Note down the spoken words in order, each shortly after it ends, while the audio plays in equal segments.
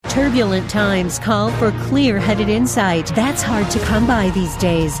Turbulent times call for clear-headed insight. That's hard to come by these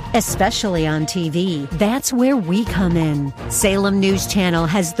days, especially on TV. That's where we come in. Salem News Channel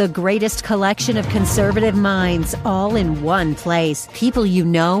has the greatest collection of conservative minds all in one place. People you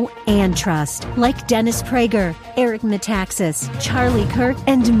know and trust, like Dennis Prager, Eric Metaxas, Charlie Kirk,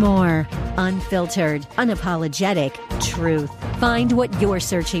 and more. Unfiltered, unapologetic truth. Find what you're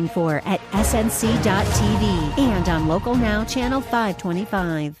searching for at snc.tv and on Local Now, Channel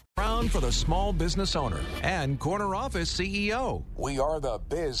 525. Round for the small business owner and corner office CEO. We are the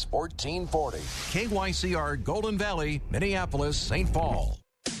Biz 1440. KYCR Golden Valley, Minneapolis, St. Paul.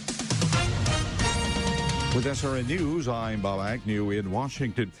 With SRN News, I'm Bob Agnew in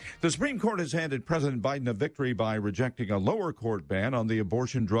Washington. The Supreme Court has handed President Biden a victory by rejecting a lower court ban on the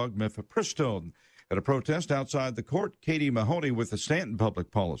abortion drug mifepristone. At a protest outside the court, Katie Mahoney with the Stanton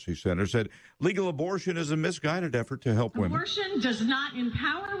Public Policy Center said legal abortion is a misguided effort to help women. Abortion does not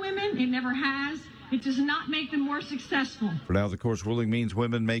empower women. It never has. It does not make them more successful. For now, the court's ruling means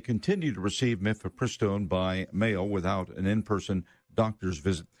women may continue to receive mifepristone by mail without an in-person doctor's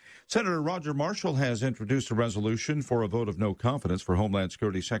visit. Senator Roger Marshall has introduced a resolution for a vote of no confidence for Homeland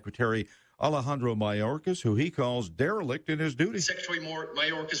Security Secretary Alejandro Mayorkas, who he calls derelict in his duty. Secretary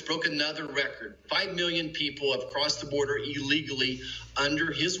Mayorkas broke another record. 5 million people have crossed the border illegally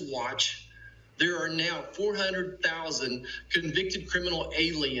under his watch. There are now 400,000 convicted criminal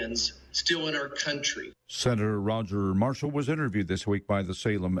aliens still in our country. Senator Roger Marshall was interviewed this week by the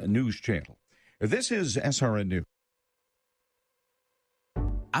Salem News Channel. This is SRN News.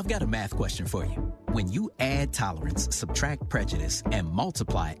 I've got a math question for you. When you add tolerance, subtract prejudice, and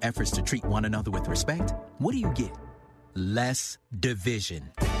multiply efforts to treat one another with respect, what do you get? Less division.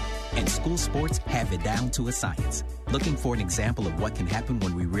 And school sports have it down to a science. Looking for an example of what can happen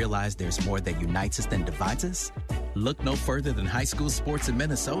when we realize there's more that unites us than divides us? Look no further than high school sports in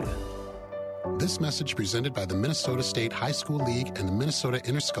Minnesota. This message presented by the Minnesota State High School League and the Minnesota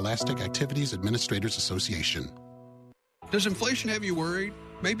Interscholastic Activities Administrators Association. Does inflation have you worried?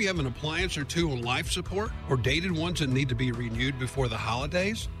 Maybe you have an appliance or two on life support or dated ones that need to be renewed before the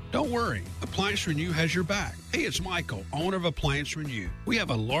holidays? Don't worry, Appliance Renew has your back. Hey, it's Michael, owner of Appliance Renew. We have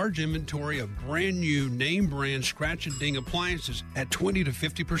a large inventory of brand new name brand scratch and ding appliances at 20 to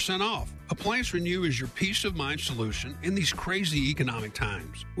 50% off. Appliance Renew is your peace of mind solution in these crazy economic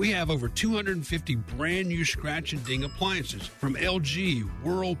times. We have over 250 brand new scratch and ding appliances from LG,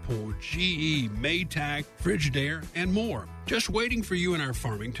 Whirlpool, GE, Maytag, Frigidaire, and more. Just waiting for you in our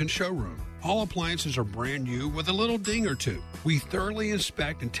Farmington showroom. All appliances are brand new with a little ding or two. We thoroughly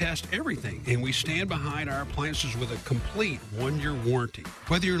inspect and test everything, and we stand behind our appliances with a complete 1-year warranty.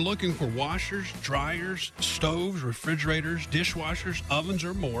 Whether you're looking for washers, dryers, stoves, refrigerators, dishwashers, ovens,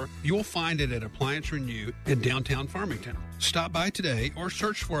 or more, you'll find it at Appliance Renew in downtown Farmington. Stop by today or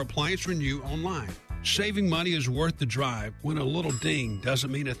search for Appliance Renew online. Saving money is worth the drive when a little ding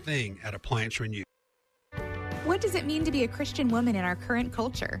doesn't mean a thing at Appliance Renew. What does it mean to be a Christian woman in our current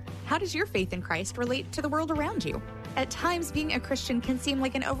culture? How does your faith in Christ relate to the world around you? At times, being a Christian can seem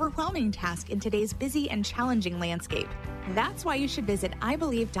like an overwhelming task in today's busy and challenging landscape. That's why you should visit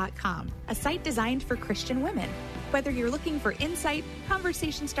ibelieve.com, a site designed for Christian women. Whether you're looking for insight,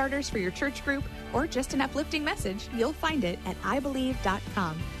 conversation starters for your church group, or just an uplifting message, you'll find it at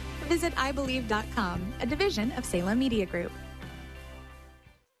ibelieve.com. Visit ibelieve.com, a division of Salem Media Group.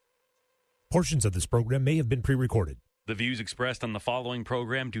 Portions of this program may have been pre-recorded. The views expressed on the following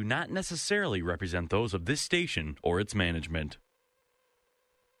program do not necessarily represent those of this station or its management.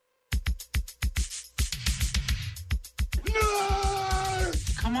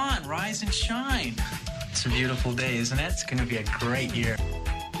 Come on, rise and shine. It's a beautiful day, isn't it? It's going to be a great year.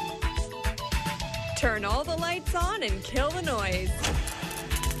 Turn all the lights on and kill the noise.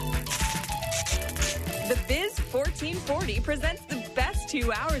 The Biz 1440 presents the best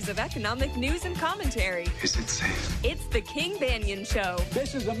 2 hours of economic news and commentary. Is it safe? It's the King Banyan Show.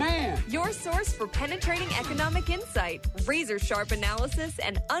 This is a man. Your source for penetrating economic insight, razor-sharp analysis,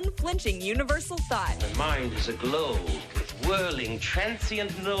 and unflinching universal thought. My mind is aglow with whirling,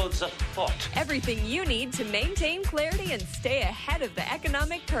 transient nodes of thought. Everything you need to maintain clarity and stay ahead of the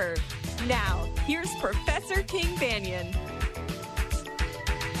economic curve. Now, here's Professor King Banyan.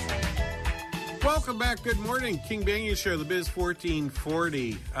 Welcome back. Good morning. King Banyan Show, the Biz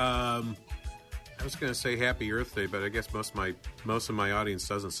 1440. I was going to say Happy Earth Day, but I guess most of my audience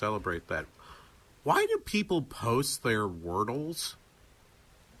doesn't celebrate that. Why do people post their Wordles?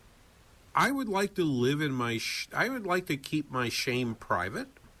 I would like to live in my... I would like to keep my shame private.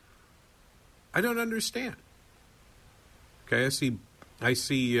 I don't understand. Okay, I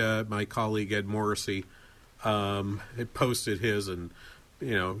see my colleague Ed Morrissey had posted his, and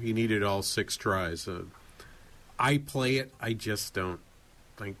he needed all 6 tries. I play it. I just don't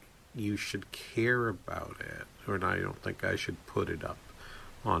think you should care about it, or I don't think I should put it up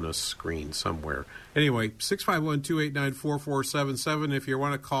on a screen somewhere. Anyway, 651-289-4477. If you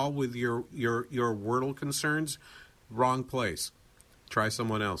want to call with your Wordle concerns, wrong place. Try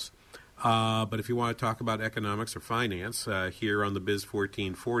someone else. But if you want to talk about economics or finance here on the Biz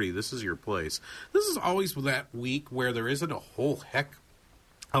 1440, this is your place. This is always that week where there isn't a whole heck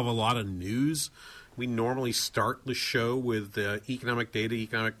of a lot of news. We normally start the show with economic data,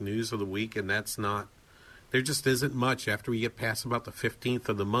 economic news of the week, and that's not... There just isn't much. After we get past about the 15th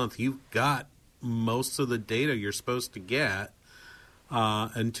of the month, you've got most of the data you're supposed to get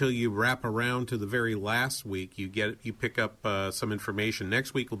until you wrap around to the very last week. You pick up some information.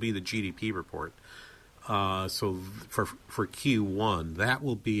 Next week will be the GDP report. So for Q1, that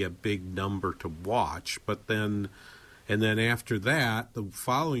will be a big number to watch. But then after that, the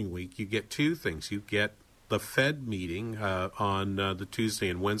following week, you get 2 things. You get the Fed meeting on the Tuesday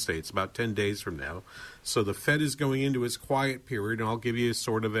and Wednesday. It's about 10 days from now. So the Fed is going into its quiet period, and I'll give you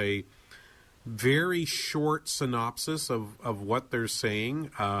sort of a very short synopsis of what they're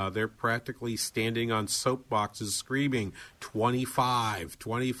saying. They're practically standing on soapboxes screaming, 25,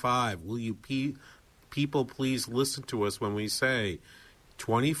 25. Will you people please listen to us when we say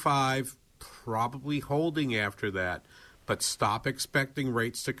 25, probably holding after that. But stop expecting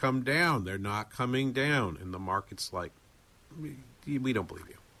rates to come down. They're not coming down. And the market's like, we don't believe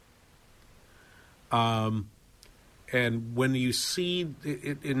you. And when you see,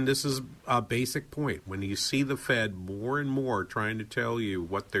 and this is a basic point, when you see the Fed more and more trying to tell you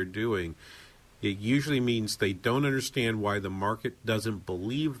what they're doing, it usually means they don't understand why the market doesn't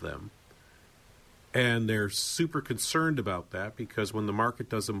believe them. And they're super concerned about that, because when the market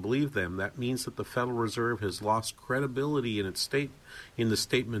doesn't believe them, that means that the Federal Reserve has lost credibility in the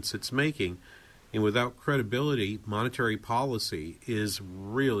statements it's making. And without credibility, monetary policy is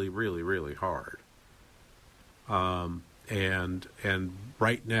really, really, really hard. And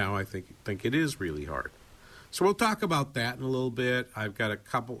right now, I think it is really hard. So we'll talk about that in a little bit. I got a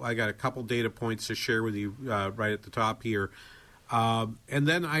couple data points to share with you right at the top here. And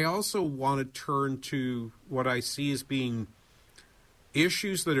then I also want to turn to what I see as being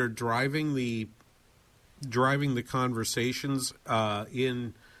issues that are driving the conversations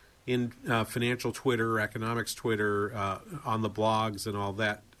in financial Twitter, economics Twitter, on the blogs and all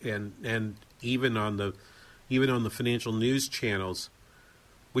that, and even on the financial news channels,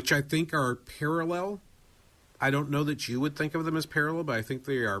 which I think are parallel. I don't know that you would think of them as parallel, but I think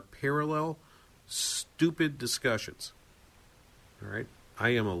they are parallel, stupid discussions. All right, I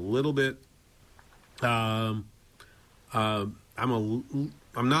am a little bit. I'm not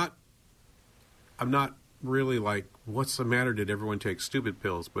really like, what's the matter? Did everyone take stupid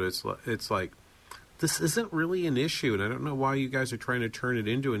pills? But it's like, this isn't really an issue, and I don't know why you guys are trying to turn it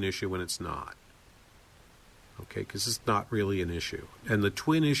into an issue when it's not. Okay, because it's not really an issue. And the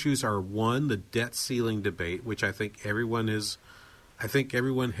twin issues are, one, the debt ceiling debate, which I think everyone has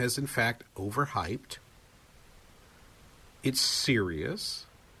in fact overhyped. It's serious.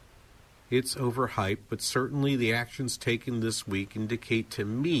 It's overhyped, but certainly the actions taken this week indicate to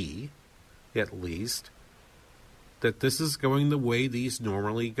me, at least, that this is going the way these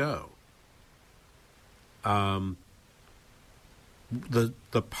normally go. The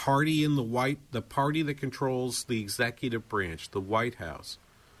party in the party that controls the executive branch, the White House,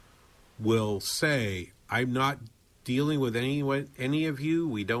 will say, "I'm not dealing with any of you.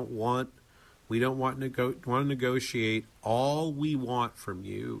 We don't want to negotiate. All we want from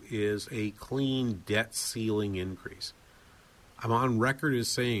you is a clean debt ceiling increase." I'm on record as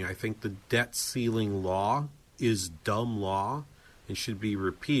saying I think the debt ceiling law is dumb law and should be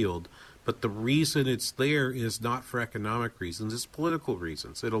repealed. But the reason it's there is not for economic reasons, it's political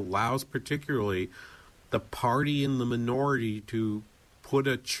reasons. It allows particularly the party in the minority to put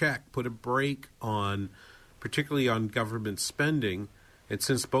a brake on, particularly on government spending. And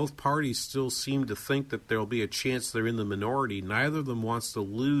since both parties still seem to think that there'll be a chance they're in the minority, neither of them wants to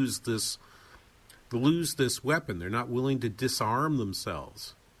lose this weapon. They're not willing to disarm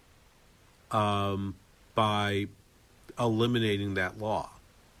themselves by eliminating that law.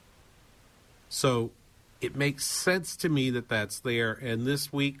 So it makes sense to me that that's there, and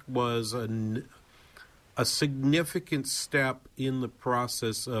this week was a significant step in the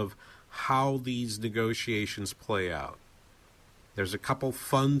process of how these negotiations play out. There's a couple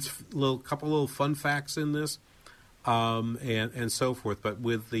little fun facts in this, and so forth. But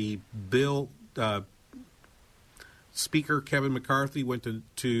with the bill, Speaker Kevin McCarthy went to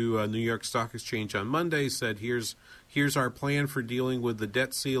New York Stock Exchange on Monday, said, here's our plan for dealing with the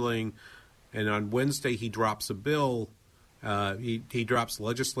debt ceiling. And on Wednesday, he drops a bill. He drops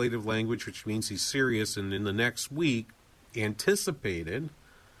legislative language, which means he's serious. And in the next week, anticipated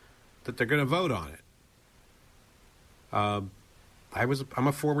that they're going to vote on it. I'm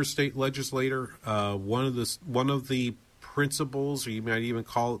a former state legislator. One of the principles, or you might even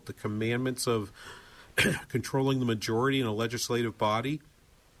call it the commandments of controlling the majority in a legislative body,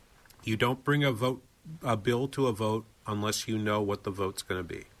 you don't bring a bill to a vote unless you know what the vote's going to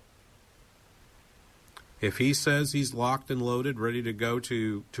be. If he says he's locked and loaded, ready to go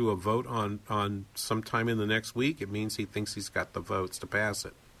to a vote on sometime in the next week, it means he thinks he's got the votes to pass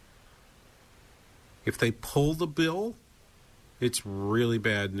it. If they pull the bill, it's really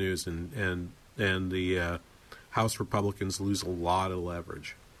bad news, and the House Republicans lose a lot of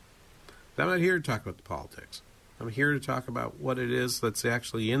leverage. I'm not here to talk about the politics. I'm here to talk about what it is that's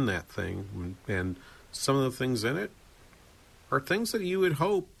actually in that thing, and some of the things in it are things that you would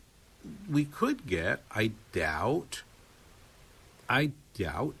hope we could get. I doubt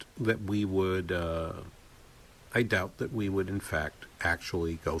that we would. I doubt that we would, in fact,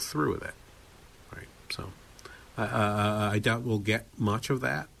 actually go through with it. Right. So, I doubt we'll get much of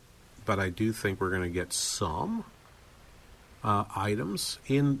that, but I do think we're going to get some items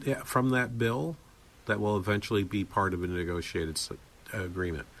from that bill that will eventually be part of a negotiated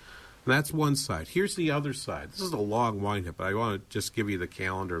agreement. And that's one side. Here's the other side. This is a long wind-up, but I want to just give you the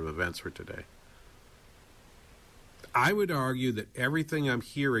calendar of events for today. I would argue that everything I'm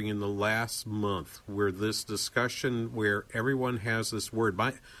hearing in the last month, where this discussion, where everyone has this word,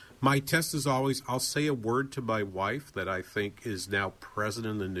 my test is always, I'll say a word to my wife that I think is now present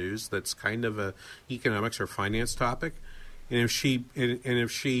in the news that's kind of a economics or finance topic. And if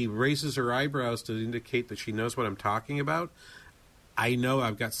she raises her eyebrows to indicate that she knows what I'm talking about, I know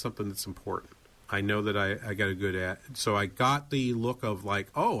I've got something that's important. I know that I got a good so I got the look of like,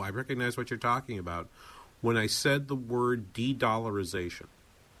 oh, I recognize what you're talking about when I said the word de-dollarization.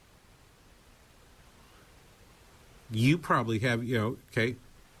 You probably have, okay,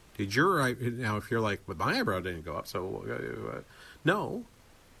 now if you're like, but my eyebrow didn't go up, so no.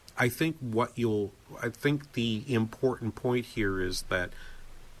 I think the important point here is that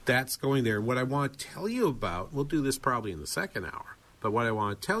that's going there. And what I want to tell you about, we'll do this probably in the second hour, but what I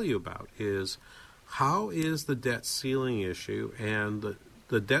want to tell you about is how is the debt ceiling issue and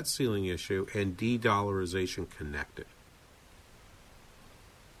the debt ceiling issue and de-dollarization connected?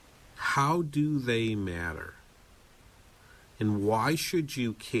 How do they matter? And why should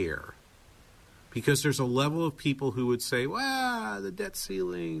you care? Because there's a level of people who would say, well, the debt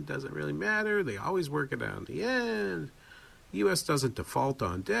ceiling doesn't really matter. They always work it out in the end. U.S. doesn't default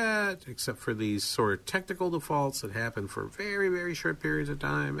on debt, except for these sort of technical defaults that happen for very, very short periods of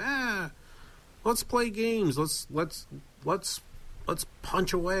time. Let's play games. Let's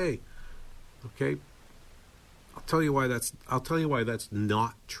punch away. Okay? I'll tell you why that's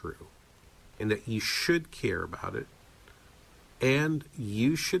not true, and that you should care about it, and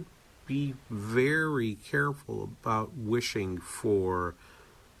you should be very careful about wishing for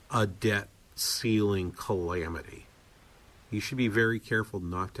a debt ceiling calamity. You should be very careful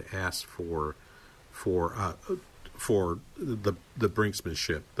not to ask for the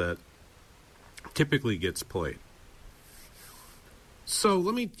brinksmanship that typically gets played. So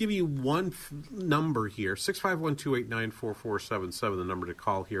let me give you one number here, 651-289-4477, the number to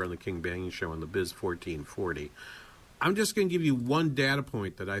call here on the King Banaian Show on the Biz 1440. I'm just going to give you one data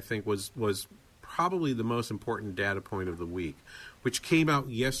point that I think was probably the most important data point of the week, which came out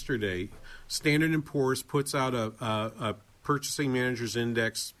yesterday. Standard & Poor's puts out a Purchasing Managers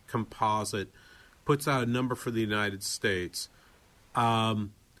Index composite, puts out a number for the United States.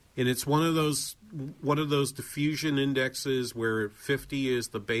 And it's one of those diffusion indexes where 50 is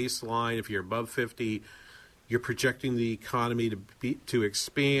the baseline. If you're above 50, you're projecting the economy to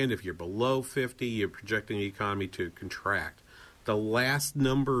expand. If you're below 50, you're projecting the economy to contract. The last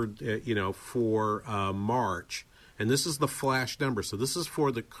number, for March, and this is the flash number, so this is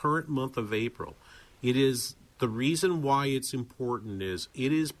for the current month of April. It is the reason why it's important is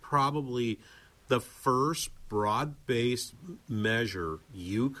it is probably the first broad-based measure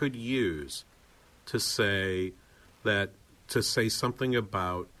you could use to say something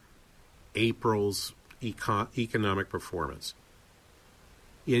about April's economic performance.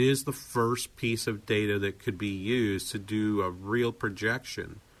 It is the first piece of data that could be used to do a real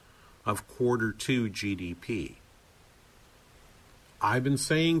projection of quarter two GDP. I've been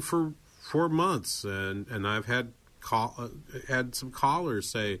saying for months, and I've had some callers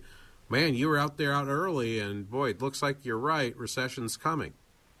say, man, you were out early, and boy, it looks like you're right, recession's coming.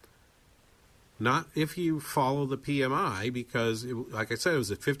 Not if you follow the PMI, because, like I said, it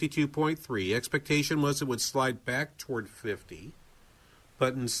was at 52.3. Expectation was it would slide back toward 50,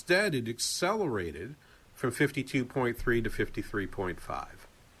 but instead it accelerated from 52.3 to 53.5.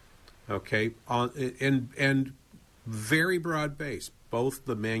 Okay, and very broad base. Both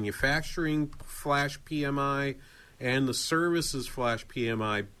the manufacturing flash PMI and the services flash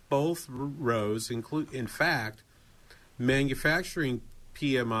PMI both rose. In fact, manufacturing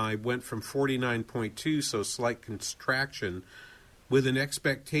PMI went from 49.2, so slight contraction, with an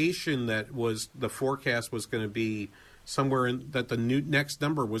expectation that was the forecast was going to be somewhere that the next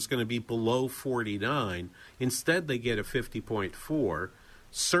number was going to be below 49. Instead, they get a 50.4.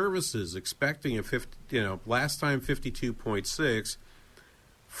 Services expecting a 50, last time 52.6.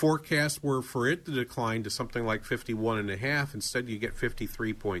 Forecasts were for it to decline to something like 51.5. Instead, you get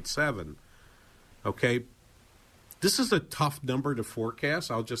 53.7. Okay. This is a tough number to forecast.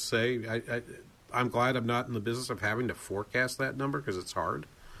 I'll just say I'm glad I'm not in the business of having to forecast that number because it's hard.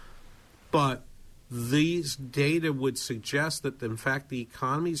 But these data would suggest that, in fact, the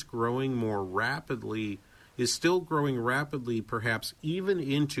economy is growing more rapidly, is still growing rapidly, perhaps even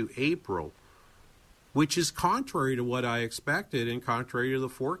into April, which is contrary to what I expected and contrary to the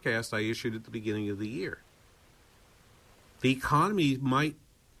forecast I issued at the beginning of the year. The economy might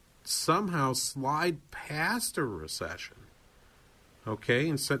somehow slide past a recession. Okay,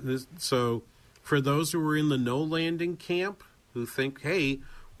 and so for those who are in the no landing camp, who think, hey,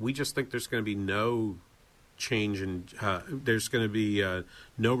 we just think there's going to be no change in, there's going to be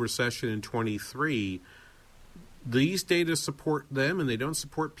no recession in 23, these data support them, and they don't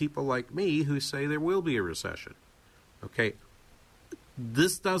support people like me who say there will be a recession. Okay,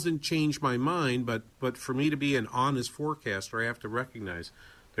 this doesn't change my mind, but for me to be an honest forecaster, I have to recognize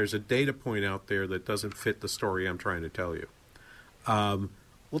there's a data point out there that doesn't fit the story I'm trying to tell you.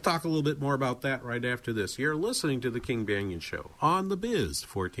 We'll talk a little bit more about that right after this. You're listening to The King Banaian Show on The Biz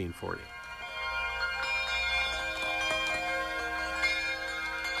 1440.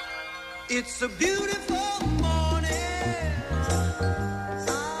 It's a beautiful morning.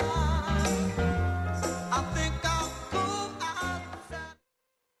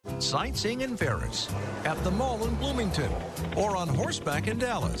 Sightseeing in Paris, at the mall in Bloomington, or on horseback in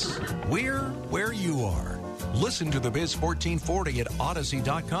Dallas. We're where you are. Listen to the Biz 1440 at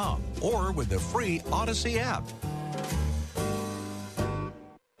Odyssey.com or with the free Odyssey app.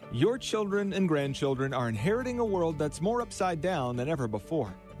 Your children and grandchildren are inheriting a world that's more upside down than ever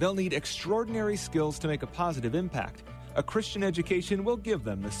before. They'll need extraordinary skills to make a positive impact. A Christian education will give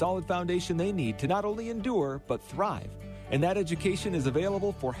them the solid foundation they need to not only endure, but thrive. And that education is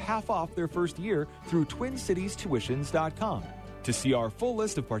available for half off their first year through TwinCitiesTuitions.com. To see our full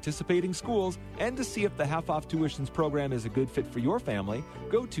list of participating schools and to see if the half-off tuitions program is a good fit for your family,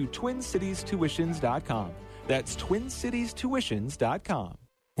 go to TwinCitiesTuitions.com. That's TwinCitiesTuitions.com.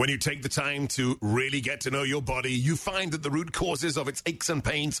 When you take the time to really get to know your body, you find that the root causes of its aches and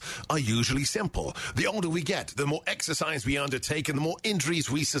pains are usually simple. The older we get, the more exercise we undertake, and the more injuries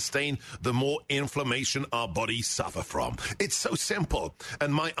we sustain, the more inflammation our bodies suffer from. It's so simple.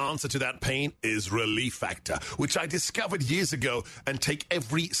 And my answer to that pain is Relief Factor, which I discovered years ago and take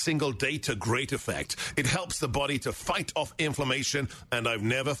every single day to great effect. It helps the body to fight off inflammation, and I've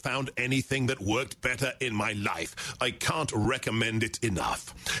never found anything that worked better in my life. I can't recommend it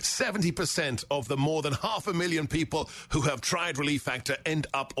enough. 70% of the more than 500,000 people who have tried Relief Factor end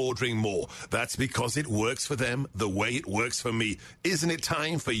up ordering more. That's because it works for them the way it works for me. Isn't it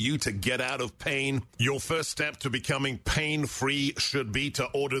time for you to get out of pain? Your first step to becoming pain-free should be to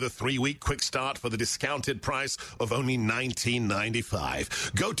order the 3-week quick start for the discounted price of only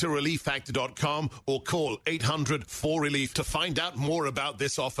 $19.95. Go to ReliefFactor.com or call 800-4RELIEF to find out more about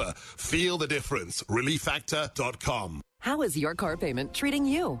this offer. Feel the difference. ReliefFactor.com. How is your car payment treating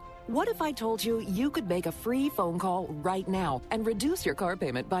you? What if I told you you could make a free phone call right now and reduce your car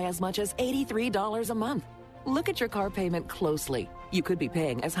payment by as much as $83 a month? Look at your car payment closely. You could be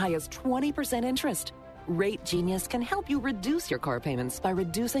paying as high as 20% interest. Rate Genius can help you reduce your car payments by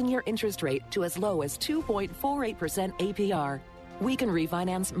reducing your interest rate to as low as 2.48% APR. We can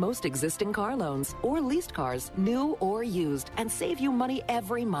refinance most existing car loans or leased cars, new or used, and save you money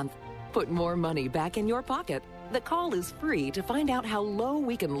every month. Put more money back in your pocket. The call is free to find out how low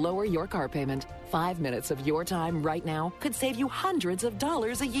we can lower your car payment. 5 minutes of your time right now could save you hundreds of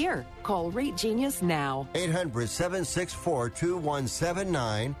dollars a year. Call Rate Genius now.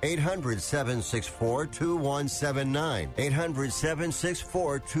 800-764-2179. 800-764-2179.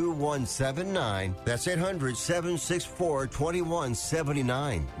 800-764-2179. That's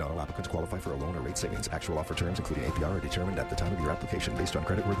 800-764-2179. Not all applicants qualify for a loan or rate savings. Actual offer terms, including APR, are determined at the time of your application based on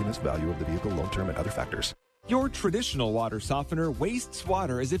creditworthiness, value of the vehicle, loan term, and other factors. Your traditional water softener wastes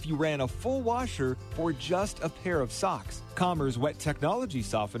water as if you ran a full washer for just a pair of socks. Commerce Wet Technology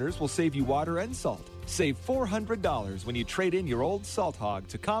softeners will save you water and salt. Save $400 when you trade in your old salt hog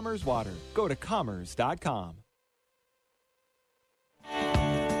to Commerce Water. Go to commerce.com.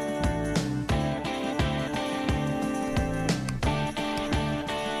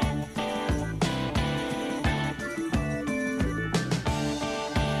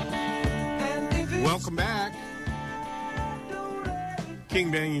 Welcome back.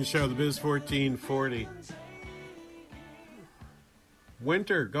 King Banyan Show, the Biz 1440.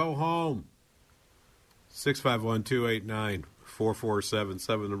 Winter, go home.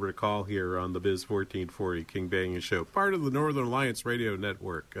 651-289-4477, number to call here on the Biz 1440, King Banyan Show. Part of the Northern Alliance Radio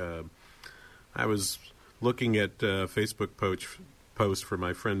Network. I was looking at Facebook post for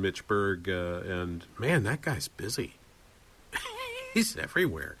my friend Mitch Berg, and man, that guy's busy. He's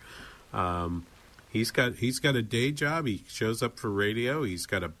everywhere. He's got a day job. He shows up for radio. He's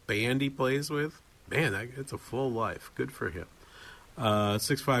got a band he plays with. Man, it's a full life. Good for him.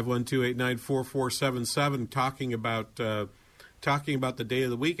 651-289-4477. Talking about the day of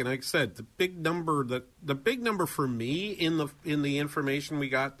the week. And like I said, the big number for me in the information we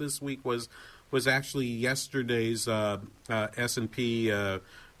got this week was actually yesterday's S&P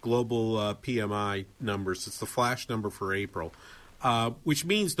global PMI numbers. It's the flash number for April. Which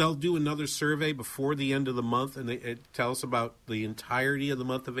means they'll do another survey before the end of the month, and it tell us about the entirety of the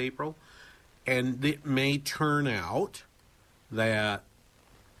month of April. And it may turn out that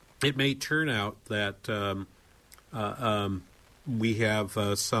we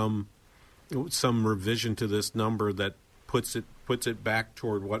have some revision to this number that puts it back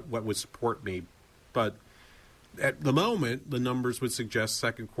toward what would support me. But at the moment, the numbers would suggest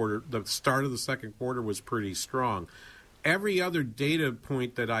the start of the second quarter was pretty strong. Every other data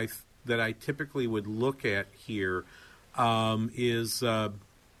point that I typically would look at here is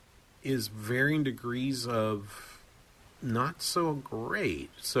varying degrees of not so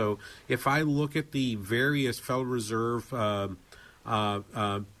great. So if I look at the various Federal Reserve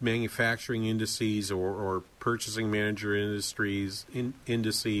manufacturing indices or purchasing manager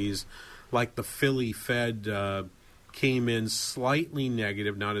indices, like the Philly Fed came in slightly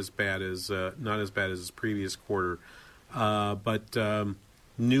negative, not as bad as its previous quarter. But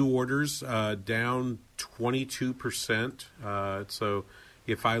new orders down 22%. So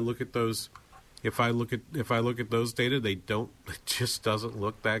if I look at those data, it just doesn't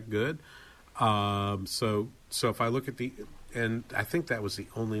look that good. So if I look at and I think that was the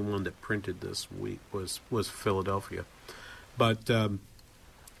only one that printed this week was Philadelphia, but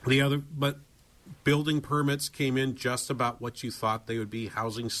building permits came in just about what you thought they would be.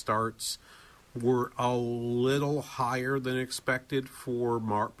 Housing starts were a little higher than expected for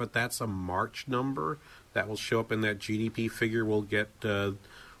March, but that's a March number that will show up in that GDP figure we'll get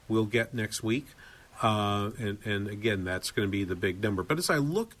next week, and again that's going to be the big number. But as I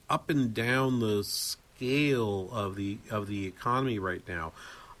look up and down the scale of the economy right now,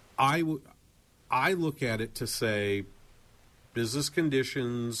 I look at it to say business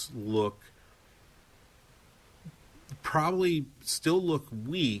conditions probably still look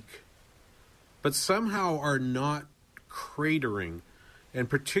weak, but somehow are not cratering, and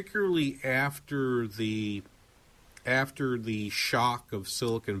particularly after the shock of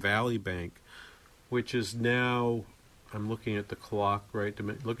Silicon Valley Bank, which is now, I'm looking at the clock, right,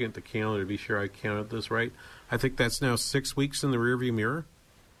 looking at the calendar to be sure I counted this right. I think that's now 6 weeks in the rearview mirror.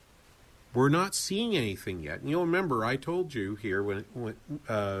 We're not seeing anything yet. And you'll remember I told you here when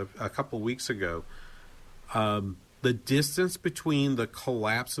a couple of weeks ago, the distance between the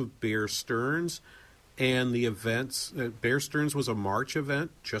collapse of Bear Stearns and the events. Bear Stearns was a March event,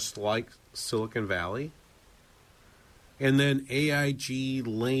 just like Silicon Valley. And then AIG,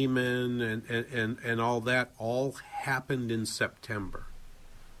 Lehman, and all that all happened in September.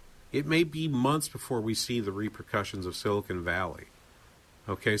 It may be months before we see the repercussions of Silicon Valley.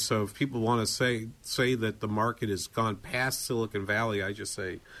 Okay, so if people want to say that the market has gone past Silicon Valley, I just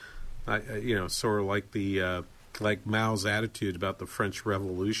say, sort of like like Mao's attitude about the French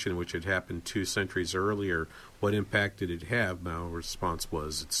Revolution, which had happened 2 centuries earlier. What impact did it have? Mao's response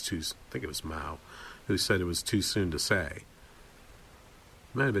was, I think it was Mao. who said it was too soon to say.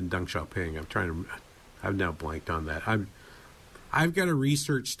 It might have been Deng Xiaoping. I've now blanked on that. I've got a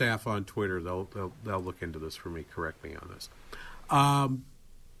research staff on Twitter. They'll look into this for me, correct me on this.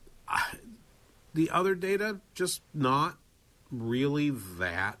 The other data, just not really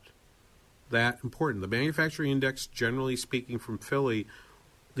that important. The manufacturing index, generally speaking, from Philly,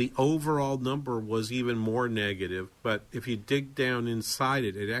 the overall number was even more negative. But if you dig down inside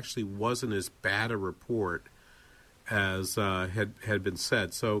it, it actually wasn't as bad a report as had been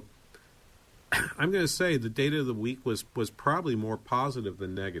said. So I'm going to say the data of the week was probably more positive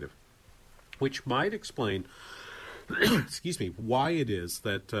than negative, which might explain, excuse me, why it is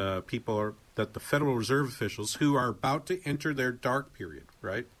that that the Federal Reserve officials who are about to enter their dark period,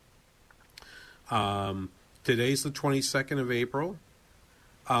 right? Today's the 22nd of April.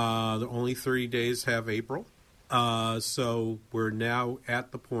 The only 30 days have April. So we're now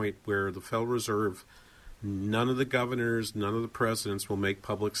at the point where the Federal Reserve, none of the governors, none of the presidents will make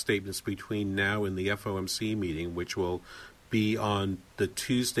public statements between now and the FOMC meeting, which will be on the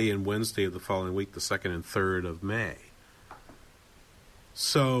Tuesday and Wednesday of the following week, the 2nd and 3rd of May.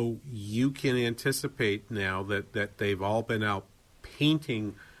 So you can anticipate now that they've all been out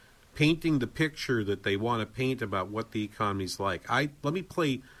painting the picture that they want to paint about what the economy's like. Let me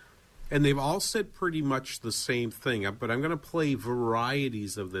play, and they've all said pretty much the same thing, but I'm going to play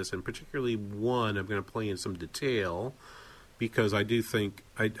varieties of this, and particularly one I'm going to play in some detail, because I do think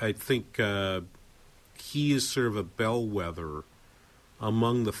I think he is sort of a bellwether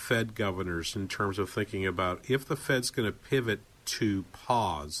among the Fed governors in terms of thinking about if the Fed's going to pivot to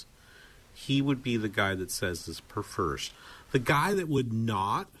pause, he would be the guy that says this first. The guy that would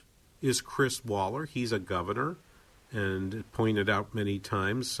not is Chris Waller. He's a governor and pointed out many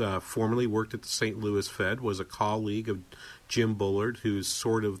times, formerly worked at the St. Louis Fed, was a colleague of Jim Bullard, who's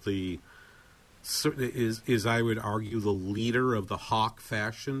sort of is I would argue the leader of the hawk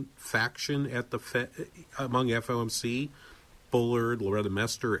faction at the Fed among FOMC. Bullard, Loretta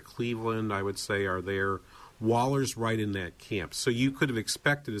Mester at Cleveland, I would say, are there. Waller's right in that camp. So you could have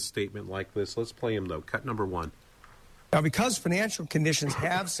expected a statement like this. Let's play him, though. Cut number one. Now, because financial conditions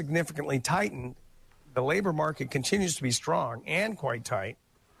have significantly tightened, the labor market continues to be strong and quite tight,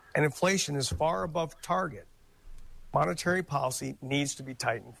 and inflation is far above target. Monetary policy needs to be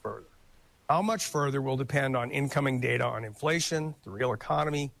tightened further. How much further will depend on incoming data on inflation, the real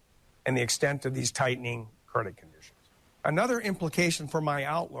economy, and the extent of these tightening credit conditions. Another implication for my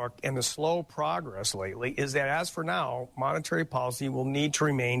outlook and the slow progress lately is that as for now, monetary policy will need to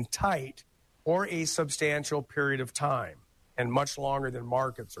remain tight for a substantial period of time and much longer than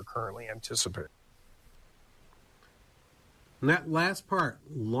markets are currently anticipating. And that last part,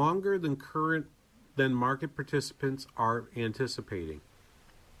 longer than market participants are anticipating,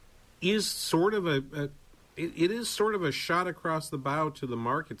 is sort of it is sort of a shot across the bow to the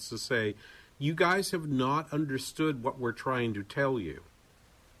markets to say, you guys have not understood what we're trying to tell you.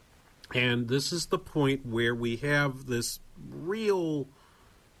 And this is the point where we have this real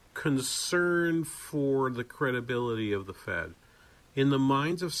concern for the credibility of the Fed. In the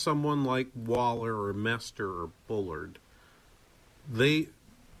minds of someone like Waller or Mester or Bullard, a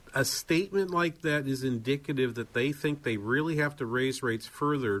statement like that is indicative that they think they really have to raise rates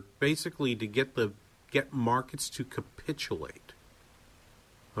further, basically to get markets to capitulate.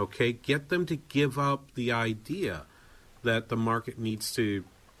 Okay, get them to give up the idea that the market needs to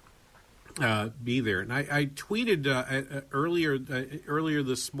be there. And I tweeted earlier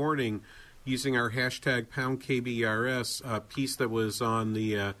this morning using our hashtag #PoundKBRS a piece that was on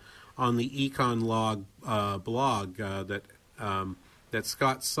the Econ Log blog that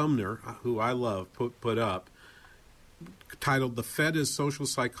Scott Sumner, who I love, put up, titled "The Fed is Social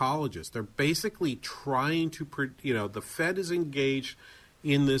Psychologists." They're basically trying to, the Fed is engaged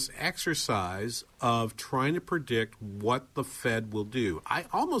in this exercise of trying to predict what the Fed will do. I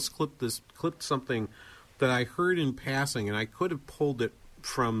almost clipped something that I heard in passing, and I could have pulled it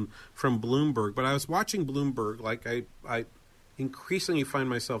from Bloomberg, but I was watching Bloomberg like I increasingly find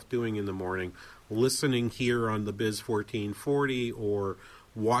myself doing in the morning, listening here on the Biz 1440 or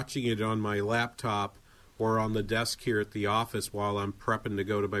watching it on my laptop or on the desk here at the office while I'm prepping to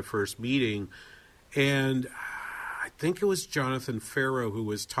go to my first meeting. And I think it was Jonathan Farrow who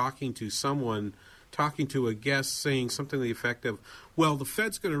was talking to a guest, saying something to the effect of, well, the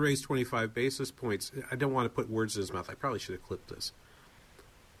Fed's going to raise 25 basis points. I don't want to put words in his mouth. I probably should have clipped this.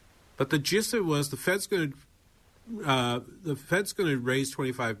 But the gist of it was the Fed's going to raise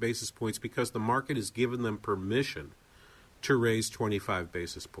 25 basis points because the market has given them permission to raise 25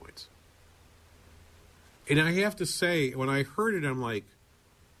 basis points. And I have to say, when I heard it, I'm like,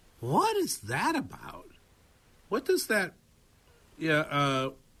 What is that about? What does that,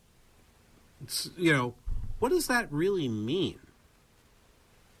 what does that really mean?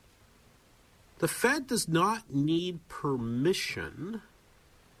 The Fed does not need permission.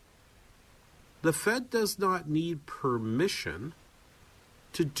 The Fed does not need permission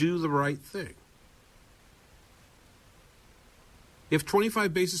to do the right thing. If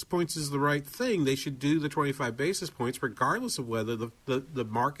 25 basis points is the right thing, they should do the 25 basis points regardless of whether the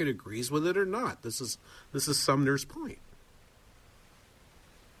market agrees with it or not. This is Sumner's point.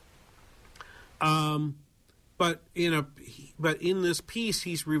 But in this piece,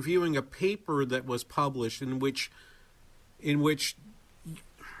 he's reviewing a paper that was published in which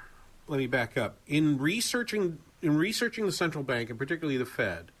let me back up. In researching the central bank, and particularly the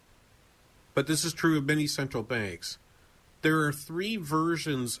Fed, but this is true of many central banks, there are three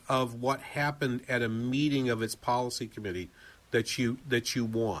versions of what happened at a meeting of its policy committee that you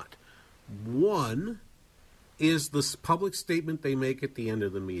want. One is the public statement they make at the end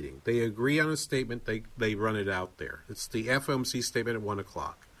of the meeting. They agree on a statement, they run it out there. It's the FOMC statement at 1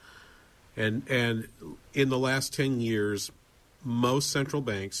 o'clock. And in the last 10 years, most central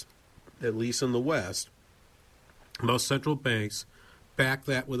banks, at least in the West, most central banks back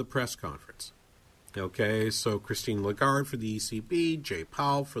that with a press conference. Okay, so Christine Lagarde for the ECB, Jay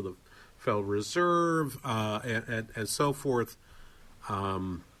Powell for the Federal Reserve, and so forth.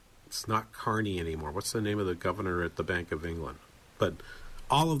 It's not Carney anymore. What's the name of the governor at the Bank of England? But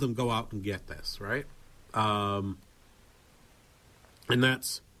all of them go out and get this, right? And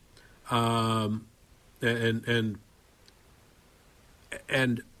that's and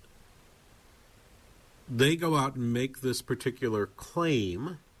they go out and make this particular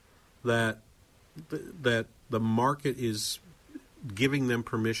claim that the market is giving them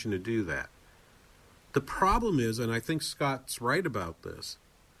permission to do that. The problem is, and I think Scott's right about this,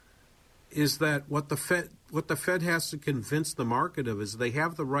 is that what the Fed has to convince the market of is they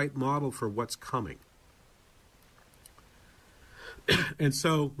have the right model for what's coming. And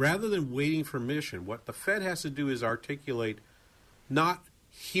so rather than waiting for permission, what the Fed has to do is articulate not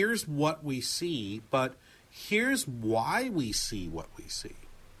here's what we see, but here's why we see what we see.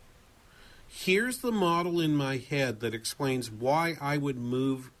 Here's the model in my head that explains why I would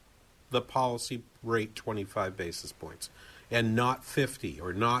move the policy rate 25 basis points and not 50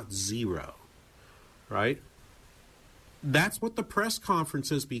 or not 0, right? That's what the press conference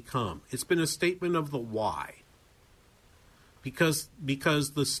has become. It's been a statement of the why. Because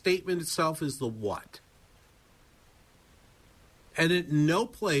the statement itself is the what. And at no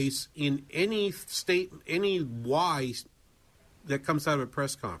place in any why that comes out of a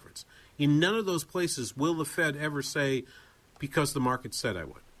press conference, in none of those places will the Fed ever say, because the market said I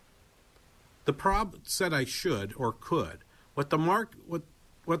would. The problem said I should or could. What the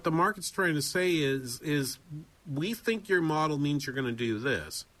market's trying to say is we think your model means you're going to do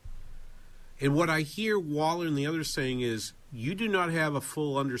this. And what I hear Waller and the others saying is, you do not have a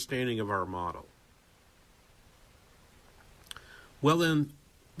full understanding of our model. Well, then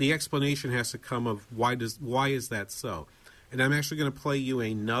the explanation has to come of why is that so? And I'm actually going to play you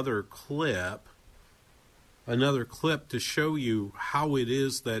another clip to show you how it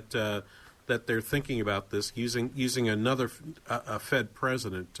is that they're thinking about this using another Fed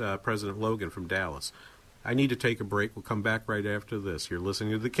president, President Logan from Dallas. I need to take a break. We'll come back right after this. You're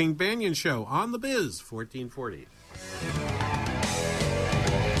listening to the King Banaian Show on the Biz 1440.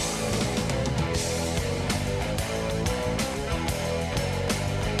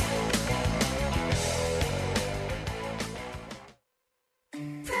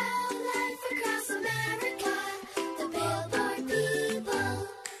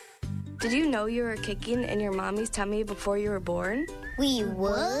 Did you know you were kicking in your mommy's tummy before you were born? We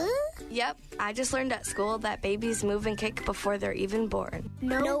what? Yep, I just learned at school that babies move and kick before they're even born.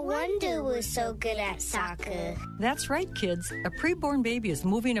 No wonder we're so good at soccer. That's right, kids. A preborn baby is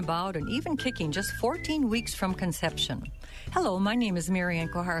moving about and even kicking just 14 weeks from conception. Hello, my name is Marianne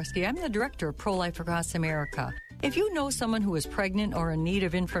Koharski. I'm the director of Pro-Life Across America. If you know someone who is pregnant or in need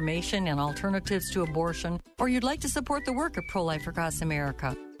of information and alternatives to abortion, or you'd like to support the work of Pro-Life Across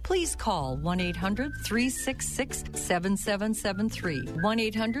America, please call 1-800-366-7773,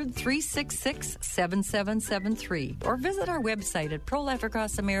 1-800-366-7773, or visit our website at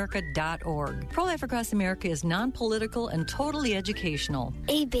prolifeacrossamerica.org. Pro-Life Across America is non-political and totally educational.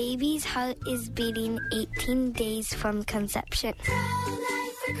 A baby's heart is beating 18 days from conception.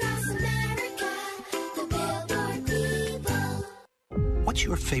 Pro-Life Across America, the Billboard people. What's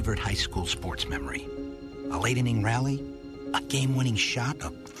your favorite high school sports memory? A late-inning rally? A game-winning shot? A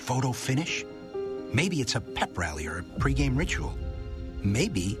photo finish? Maybe it's a pep rally or a pregame ritual.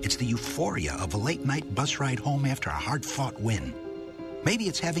 Maybe it's the euphoria of a late-night bus ride home after a hard-fought win. Maybe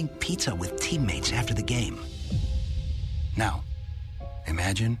it's having pizza with teammates after the game. Now,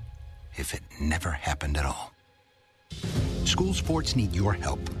 imagine if it never happened at all. School sports need your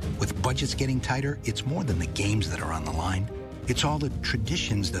help. With budgets getting tighter, it's more than the games that are on the line. It's all the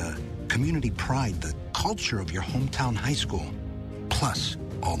traditions, the community pride, the culture of your hometown high school. Plus,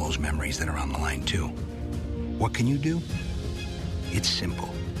 all those memories that are on the line, too. What can you do? It's simple.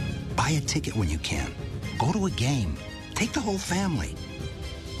 Buy a ticket when you can. Go to a game. Take the whole family.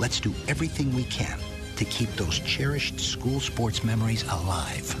 Let's do everything we can to keep those cherished school sports memories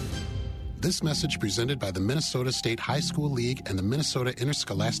alive. This message presented by the Minnesota State High School League and the Minnesota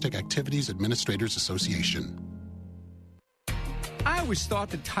Interscholastic Activities Administrators Association. I always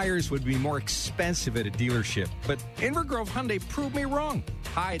thought that tires would be more expensive at a dealership, but Inver Grove Hyundai proved me wrong.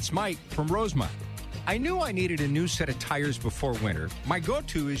 Hi, it's Mike from Rosemont. I knew I needed a new set of tires before winter. My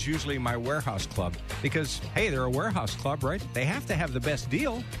go-to is usually my warehouse club because, hey, they're a warehouse club, right? They have to have the best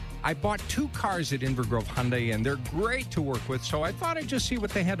deal. I bought 2 cars at Inver Grove Hyundai, and they're great to work with, so I thought I'd just see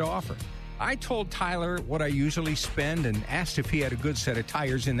what they had to offer. I told Tyler what I usually spend and asked if he had a good set of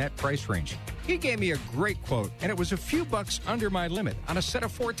tires in that price range. He gave me a great quote, and it was a few bucks under my limit on a set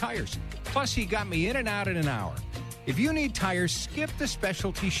of 4 tires. Plus, he got me in and out in an hour. If you need tires, skip the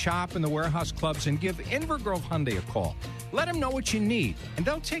specialty shop and the warehouse clubs and give Inver Grove Hyundai a call. Let them know what you need, and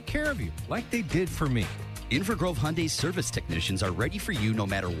they'll take care of you like they did for me. Inver Grove Hyundai's service technicians are ready for you no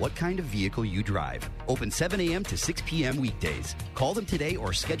matter what kind of vehicle you drive. Open 7 a.m. to 6 p.m. weekdays. Call them today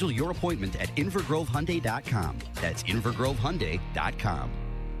or schedule your appointment at InvergroveHyundai.com. That's InvergroveHyundai.com.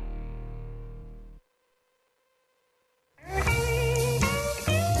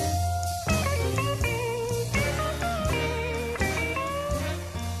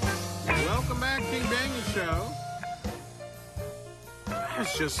 Welcome back, King Banyan Show. I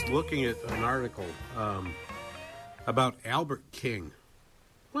was just looking at an article about Albert King,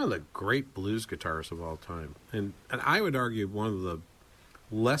 one of the great blues guitarists of all time, and I would argue one of the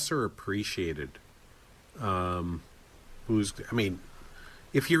lesser appreciated blues. I mean,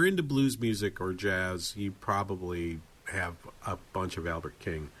 if you're into blues music or jazz, you probably have a bunch of Albert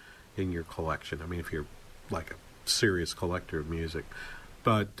King in your collection. I mean, if you're like a serious collector of music,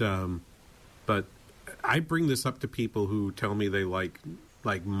 but I bring this up to people who tell me they like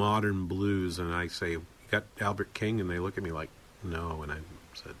modern blues, and I say, "You got Albert King?" and they look at me like, "No," and I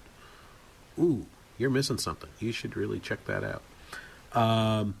said, "Ooh, you're missing something. You should really check that out."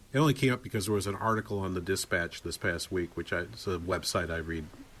 It only came up because there was an article on the Dispatch this past week, which it's a website I read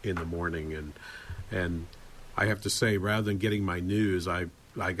in the morning, and I have to say, rather than getting my news, I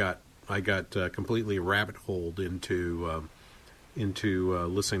got completely rabbit-holed into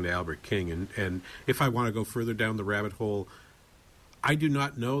listening to Albert King, and if I want to go further down the rabbit hole, I do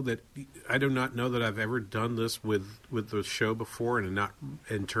not know that I've ever done this with the show before, and not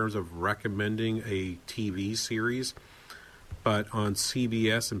in terms of recommending a TV series, but on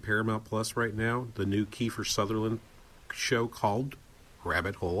CBS and Paramount Plus right now, the new Kiefer Sutherland show called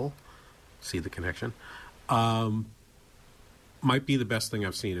Rabbit Hole. See the connection? Might be the best thing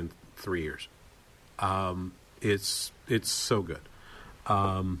I've seen in 3 years. It's so good,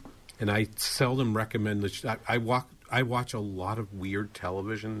 and I seldom recommend this. I watch a lot of weird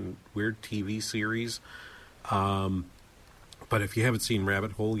television, weird TV series, but if you haven't seen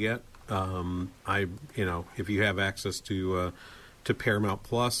Rabbit Hole yet, if you have access to Paramount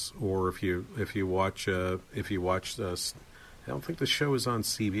Plus, or if you watch, I don't think the show is on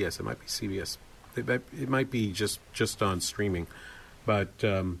CBS. It might be CBS. It might be just on streaming, but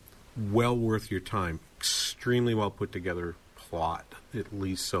well worth your time. Extremely well put together plot, at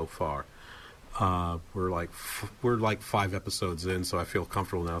least so far. We're like 5 episodes in, so I feel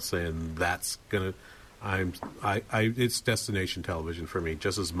comfortable now saying that's gonna. It's destination television for me,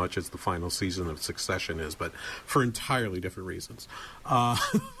 just as much as the final season of Succession is, but for entirely different reasons.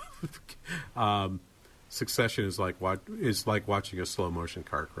 Succession is like watching a slow motion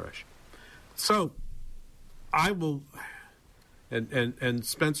car crash. So, I will. And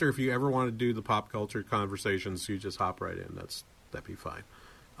Spencer, if you ever want to do the pop culture conversations, you just hop right in. That'd be fine.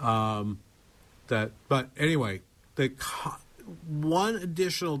 But anyway, one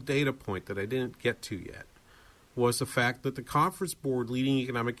additional data point that I didn't get to yet was the fact that the Conference Board leading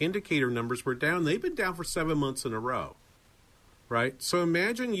economic indicator numbers were down. They've been down for 7 months in a row, right? So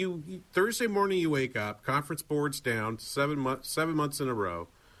imagine you Thursday morning you wake up, Conference Board's down 7 months in a row,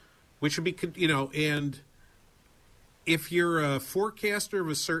 which would be, and if you're a forecaster of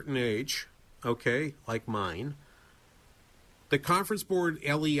a certain age, okay, like mine, The Conference Board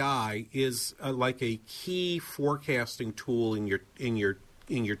LEI is like a key forecasting tool in your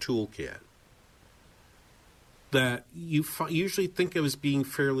toolkit that you usually think of as being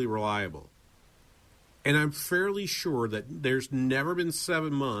fairly reliable. And I'm fairly sure that there's never been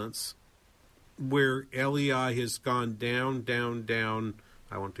 7 months where LEI has gone down, down, down.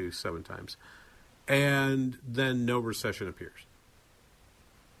 I won't do 7 times. And then no recession appears.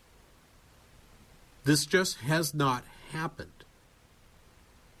 This just has not happened.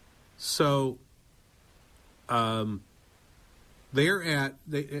 So,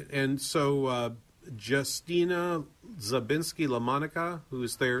 Justina Zabinski-LaMonica, who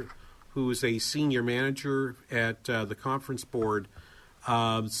is a senior manager at the Conference Board,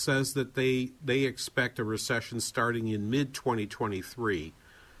 says that they expect a recession starting in mid-2023.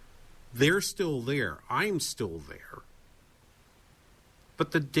 They're still there. I'm still there.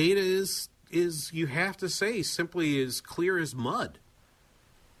 But the data is you have to say, simply as clear as mud.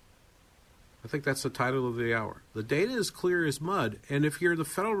 I think that's the title of the hour. The data is clear as mud, and if you're the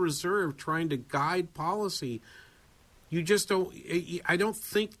Federal Reserve trying to guide policy, you just don't. I don't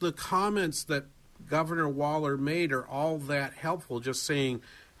think the comments that Governor Waller made are all that helpful. Just saying,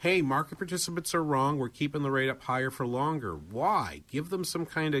 "Hey, market participants are wrong. We're keeping the rate up higher for longer." Why? Give them some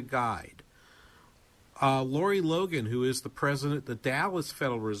kind of guide. Lori Logan, who is the president of the Dallas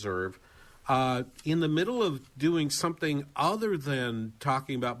Federal Reserve, in the middle of doing something other than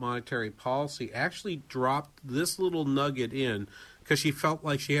talking about monetary policy, actually dropped this little nugget in because she felt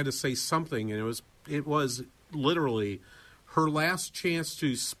like she had to say something, and it was literally her last chance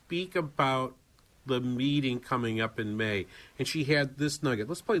to speak about the meeting coming up in May, and she had this nugget.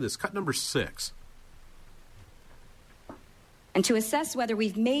 Let's play this, cut number 6. And to assess whether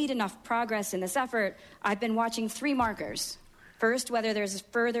we've made enough progress in this effort, I've been watching 3 markers. First, whether there's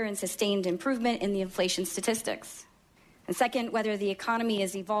further and sustained improvement in the inflation statistics. And second, whether the economy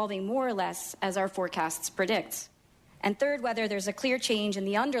is evolving more or less as our forecasts predict. And third, whether there's a clear change in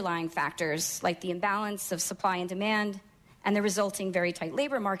the underlying factors, like the imbalance of supply and demand and the resulting very tight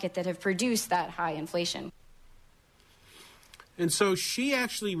labor market that have produced that high inflation. And so she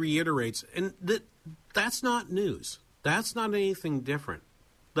actually reiterates, and that's not news. That's not anything different.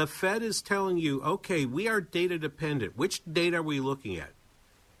 The Fed is telling you, okay, we are data dependent. Which data are we looking at?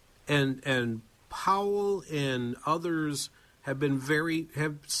 And Powell and others have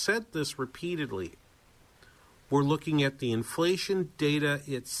said this repeatedly. We're looking at the inflation data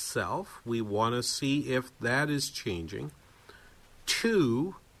itself. We want to see if that is changing.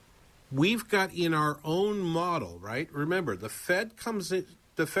 2, we've got in our own model, right? Remember, the Fed comes in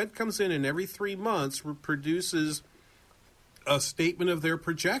and every 3 months produces a statement of their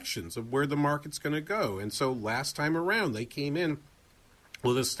projections of where the market's going to go. And so last time around, they came in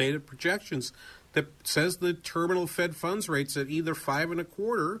with a stated projections that says the terminal Fed funds rates at either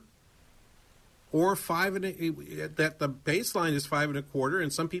 5.25 or that the baseline is 5.25,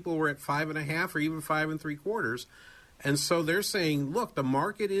 and some people were at 5.5 or even 5.75. And so they're saying, look, the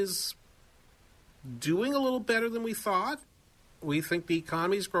market is doing a little better than we thought. We think the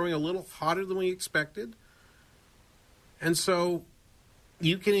economy is growing a little hotter than we expected. And so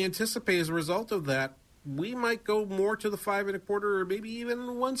you can anticipate as a result of that, we might go more to the 5.25 or maybe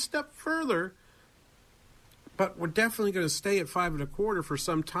even one step further. But we're definitely going to stay at 5.25 for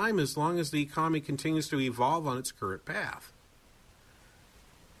some time as long as the economy continues to evolve on its current path.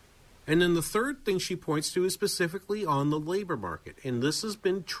 And then the third thing she points to is specifically on the labor market. And this has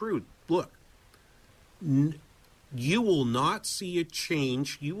been true. Look, you will not see a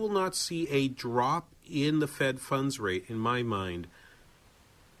change. You will not see a drop in the Fed funds rate, in my mind,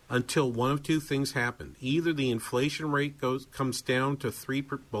 until one of 2 things happen. Either the inflation rate comes down to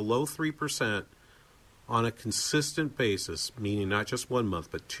below 3% on a consistent basis, meaning not just 1 month,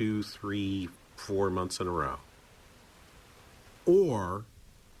 but 2, 3, 4 months in a row. Or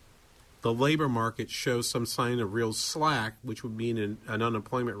the labor market shows some sign of real slack, which would mean an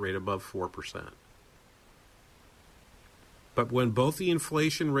unemployment rate above 4%. But when both the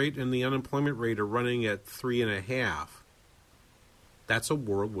inflation rate and the unemployment rate are running at 3.5, that's a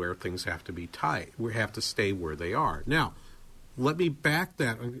world where things have to be tight. We have to stay where they are. Now, let me back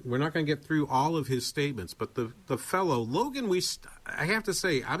that. We're not going to get through all of his statements, but the fellow, Logan, I have to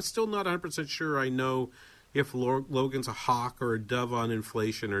say, I'm still not 100% sure I know if Logan's a hawk or a dove on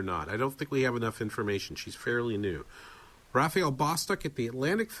inflation or not. I don't think we have enough information. She's fairly new. Raphael Bostic at the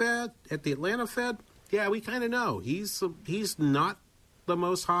Atlanta Fed, yeah, we kind of know. He's not the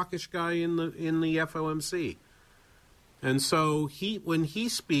most hawkish guy in the FOMC. And so when he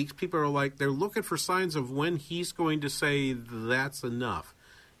speaks, people are like, they're looking for signs of when he's going to say that's enough.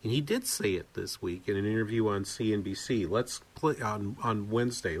 And he did say it this week in an interview on CNBC. Let's play on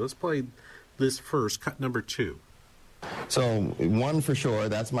Wednesday. Let's play this first, cut number 2. So, one for sure,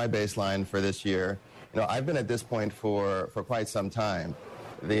 that's my baseline for this year. I've been at this point for quite some time.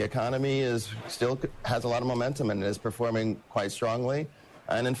 The economy still has a lot of momentum and is performing quite strongly,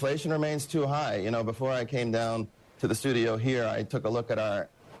 and inflation remains too high. Before I came down to the studio here, I took a look at our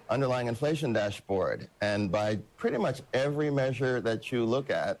underlying inflation dashboard, and by pretty much every measure that you look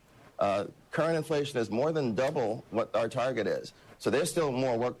at, current inflation is more than double what our target is. So there's still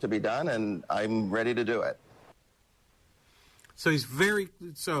more work to be done, and I'm ready to do it.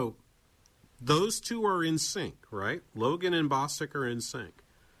 So those two are in sync, right? Logan and Bostic are in sync.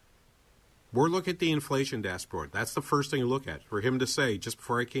 We're looking at the inflation dashboard. That's the first thing you look at. For him to say, just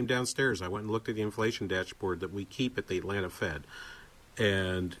before I came downstairs, I went and looked at the inflation dashboard that we keep at the Atlanta Fed.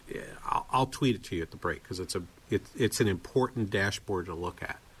 And I'll tweet it to you at the break because it's an important dashboard to look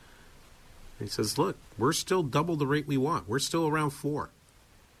at. And he says, look, we're still double the rate we want. We're still around 4.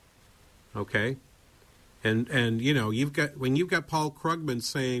 Okay? And you've got Paul Krugman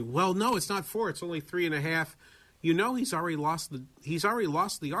saying, well, no, it's not 4, it's only 3.5. He's already lost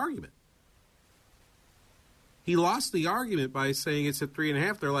the argument. He lost the argument by saying it's at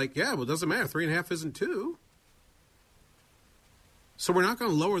 3.5. They're like, yeah, well, it doesn't matter. 3.5 isn't 2. So we're not going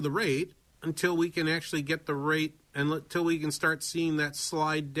to lower the rate until we can actually get the rate and until we can start seeing that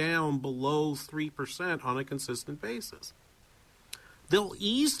slide down below 3% on a consistent basis. They'll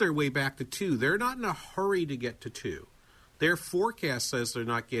ease their way back to 2. They're not in a hurry to get to 2. Their forecast says they're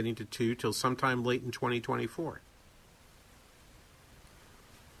not getting to 2 till sometime late in 2024.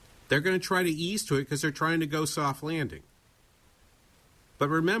 They're going to try to ease to it because they're trying to go soft landing. But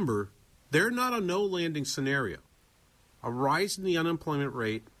remember, they're not a no landing scenario. A rise in the unemployment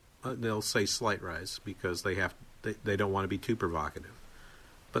rate, they'll say slight rise because they don't want to be too provocative.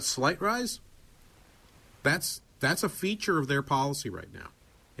 But slight rise, that's a feature of their policy right now.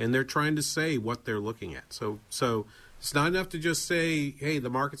 And they're trying to say what they're looking at. So it's not enough to just say, hey, the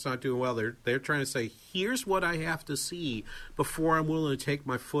market's not doing well. They're trying to say, here's what I have to see before I'm willing to take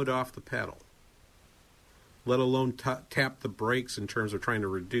my foot off the pedal, let alone tap the brakes in terms of trying to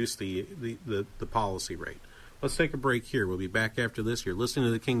reduce the policy rate. Let's take a break here. We'll be back after this. You're listening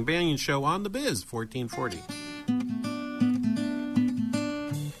to the King Banaian Show on The Biz, 1440.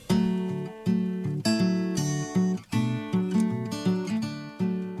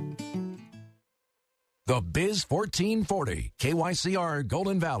 The Biz 1440, KYCR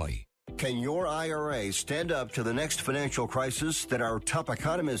Golden Valley. Can your IRA stand up to the next financial crisis that our top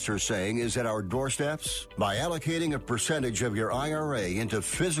economists are saying is at our doorsteps? By allocating a percentage of your IRA into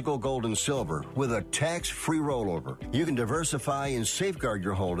physical gold and silver with a tax-free rollover, you can diversify and safeguard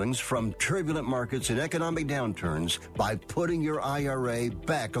your holdings from turbulent markets and economic downturns by putting your IRA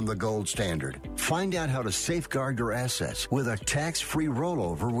back on the gold standard. Find out how to safeguard your assets with a tax-free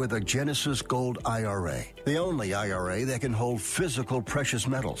rollover with a Genesis Gold IRA, the only IRA that can hold physical precious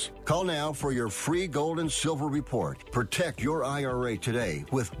metals. Call now for your free gold and silver report. Protect your IRA today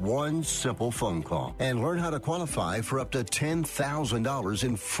with one simple phone call and learn how to qualify for up to $10,000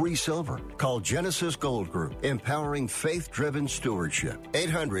 in free silver. Call Genesis Gold Group, empowering faith-driven stewardship.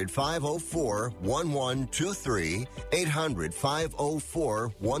 800-504-1123.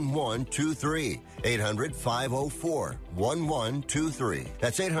 800-504-1123. 800-504-1123.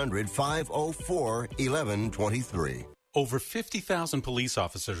 That's 800-504-1123. Over 50,000 police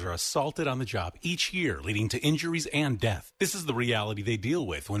officers are assaulted on the job each year, leading to injuries and death. This is the reality they deal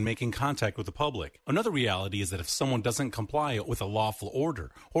with when making contact with the public. Another reality is that if someone doesn't comply with a lawful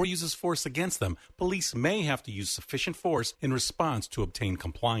order or uses force against them, police may have to use sufficient force in response to obtain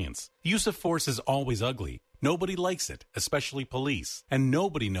compliance. Use of force is always ugly. Nobody likes it, especially police, and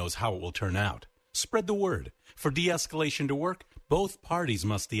nobody knows how it will turn out. Spread the word. For de-escalation to work, both parties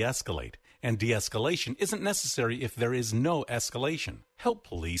must de-escalate. And de-escalation isn't necessary if there is no escalation. Help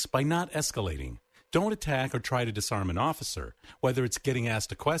police by not escalating. Don't attack or try to disarm an officer, whether it's getting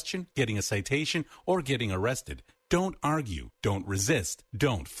asked a question, getting a citation, or getting arrested. Don't argue, don't resist,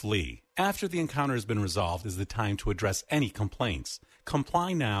 don't flee. After the encounter has been resolved is the time to address any complaints.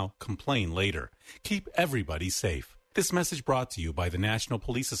 Comply now, complain later. Keep everybody safe. This message brought to you by the National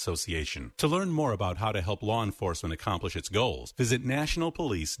Police Association. To learn more about how to help law enforcement accomplish its goals, visit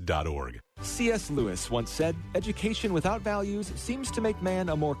nationalpolice.org. C.S. Lewis once said, "Education without values seems to make man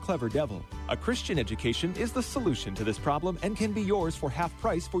a more clever devil." A Christian education is the solution to this problem and can be yours for half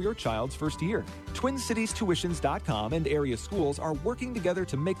price for your child's first year. TwinCitiesTuitions.com and area schools are working together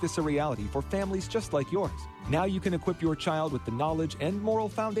to make this a reality for families just like yours. Now you can equip your child with the knowledge and moral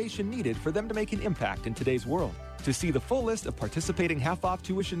foundation needed for them to make an impact in today's world. To see the full list of participating half-off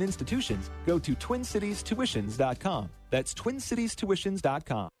tuition institutions, go to TwinCitiesTuitions.com. That's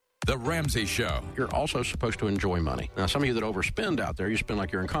TwinCitiesTuitions.com. The Ramsey Show. You're also supposed to enjoy money. Now, some of you that overspend out there, you spend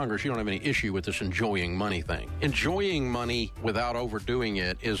like you're in Congress, you don't have any issue with this enjoying money thing. Enjoying money without overdoing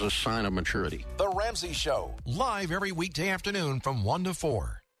it is a sign of maturity. The Ramsey Show, live every weekday afternoon from 1 to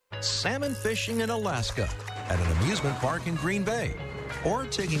 4. Salmon fishing in Alaska, at an amusement park in Green Bay, or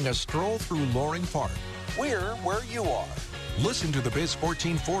taking a stroll through Loring Park. We're where you are. Listen to the Biz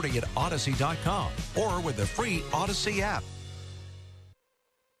 1440 at Odyssey.com or with the free Odyssey app.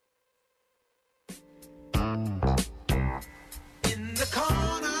 In the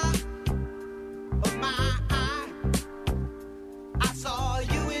corner of my eye, I saw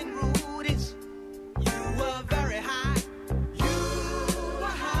you in Rudy's. You were very high. You were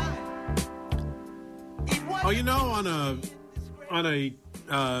high. Oh, you know, on a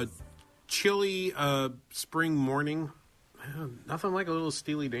chilly spring morning, nothing like a little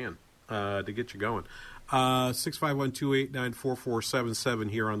Steely Dan to get you going. 651-289-4477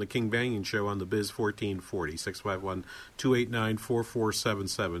 here on the King Banging Show on the Biz 1440.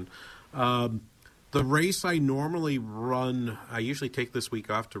 651-289-4477. The race I normally run, I usually take this week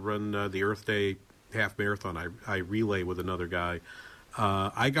off to run the Earth Day half marathon. I relay with another guy.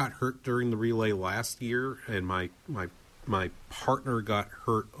 I got hurt during the relay last year, and my partner got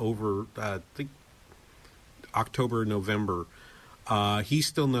hurt over, I think, October, November. He's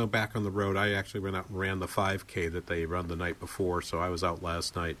still now back on the road. I actually went out and ran the 5K that they run the night before, so I was out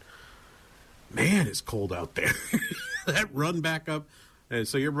last night. Man, it's cold out there. That run back up, and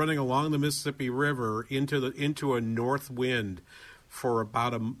so you're running along the Mississippi River into a north wind for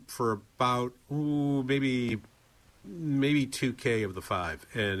about maybe 2K of the 5,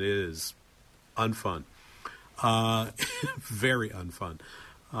 and it is unfun, very unfun,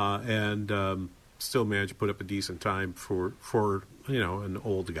 and still managed to put up a decent time for an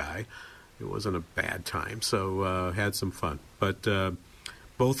old guy. It wasn't a bad time, so had some fun. But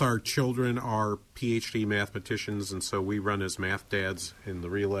both our children are PhD mathematicians, and so we run as Math Dads in the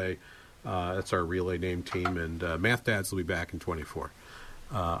relay. That's our relay name team, and Math Dads will be back in 24.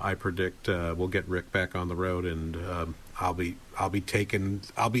 I predict we'll get Rick back on the road, and I'll be taking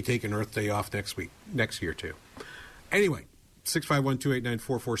Earth Day off next year too. Anyway,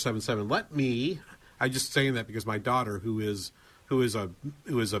 651-289-4477. I'm just saying that because my daughter, who is a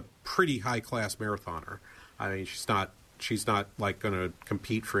pretty high class marathoner. I mean, she's not like going to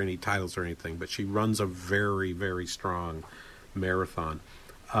compete for any titles or anything, but she runs a very, very strong marathon.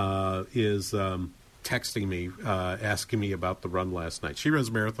 Is texting me, asking me about the run last night. She runs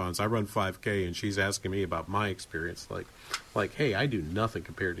marathons. I run 5K, and she's asking me about my experience. Like, hey, I do nothing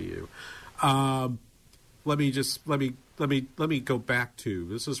compared to you. Let me go back to,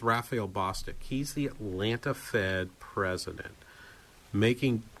 this is Raphael Bostic. He's the Atlanta Fed president,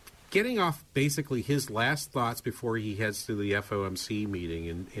 getting off basically his last thoughts before he heads to the FOMC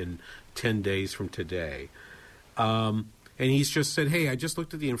meeting in 10 days from today. And he's just said, hey, I just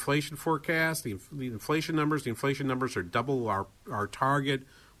looked at the inflation forecast, the inflation numbers. The inflation numbers are double our target.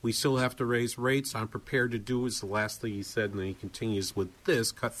 We still have to raise rates. I'm prepared to do, is the last thing he said. And then he continues with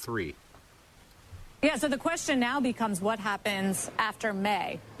this, cut 3. Yeah, so the question now becomes what happens after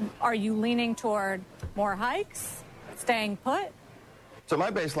May. Are you leaning toward more hikes, staying put? So my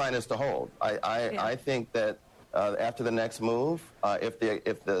baseline is to hold. I think that after the next move, if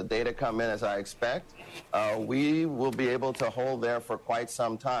the data come in as I expect, we will be able to hold there for quite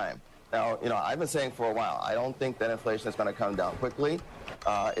some time. Now, I've been saying for a while, I don't think that inflation is going to come down quickly.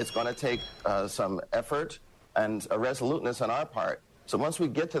 It's going to take some effort and a resoluteness on our part. So once we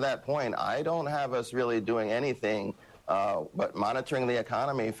get to that point, I don't have us really doing anything but monitoring the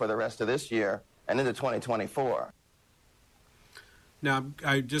economy for the rest of this year and into 2024. Now,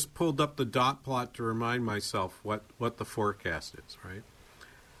 I just pulled up the dot plot to remind myself what the forecast is, right?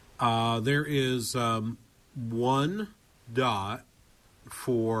 There is one dot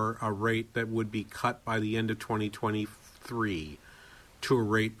for a rate that would be cut by the end of 2023 to a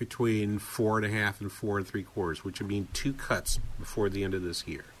rate between 4.5 and 4 3/4, which would mean 2 cuts before the end of this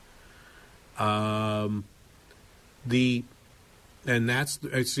year. And that's,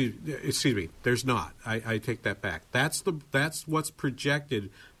 excuse me, there's not. I take that back. That's what's projected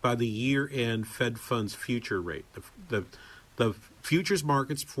by the year-end Fed funds future rate. The futures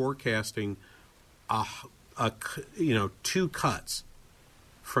market's forecasting, 2 cuts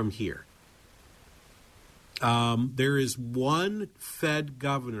from here. There is one Fed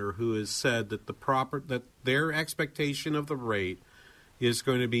governor who has said that that their expectation of the rate is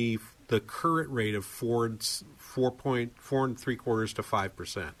going to be the current rate of 4.75% to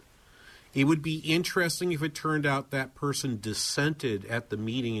 5%. It would be interesting if it turned out that person dissented at the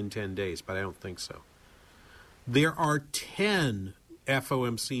meeting in 10 days, but I don't think so. There are 10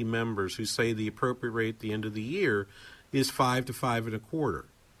 FOMC members who say the appropriate rate at the end of the year is 5 to 5.25%.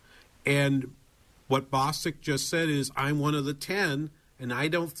 And what Bostic just said is, I'm one of the 10, and I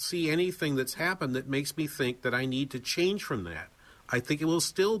don't see anything that's happened that makes me think that I need to change from that. I think it will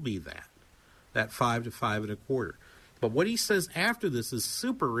still be that 5 to 5.25%. But what he says after this is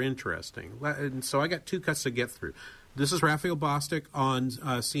super interesting. And so I got 2 cuts to get through. This is Raphael Bostic on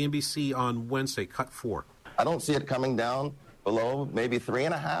CNBC on Wednesday, cut 4. I don't see it coming down below maybe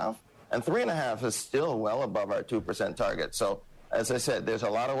 3.5%. And 3.5% is still well above our 2% target. So, as I said, there's a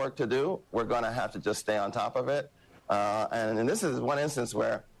lot of work to do. We're going to have to just stay on top of it. And this is one instance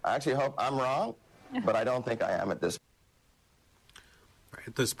where I actually hope I'm wrong, but I don't think I am at this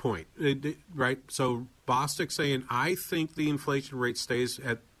point. Right? So Bostic saying, I think the inflation rate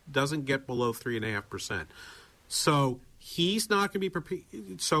doesn't get below 3.5%. So he's not going to be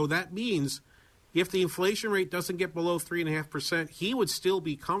prepared. So that means if the inflation rate doesn't get below 3.5%, he would still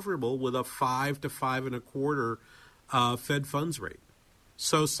be comfortable with a 5 to 5.25% Fed funds rate.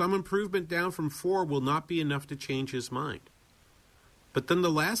 So some improvement down from 4 will not be enough to change his mind. But then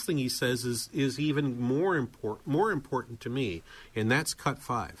the last thing he says is even more important to me, and that's cut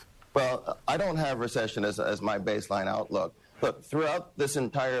 5. Well, I don't have recession as my baseline outlook. Look, throughout this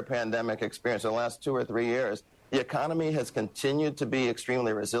entire pandemic experience, the last 2 or 3 years, the economy has continued to be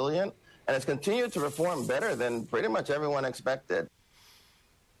extremely resilient, and it's continued to perform better than pretty much everyone expected.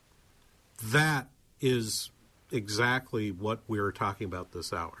 That is exactly what we were talking about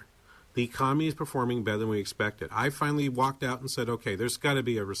this hour. The economy is performing better than we expected. I finally walked out and said, okay, there's got to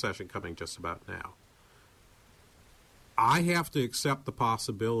be a recession coming just about now. I have to accept the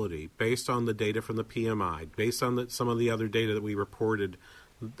possibility, based on the data from the PMI, based on some of the other data that we reported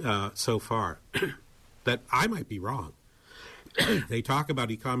so far, that I might be wrong. They talk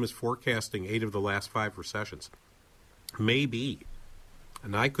about economists forecasting 8 of the last 5 recessions. Maybe.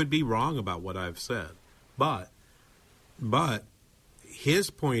 And I could be wrong about what I've said. But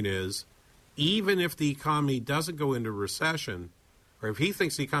his point is, even if the economy doesn't go into recession, or if he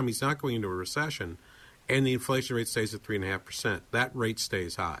thinks the economy is not going into a recession, and the inflation rate stays at 3.5%, that rate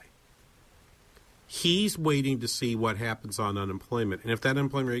stays high. He's waiting to see what happens on unemployment. And if that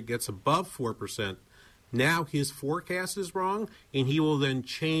unemployment rate gets above 4%, now his forecast is wrong, and he will then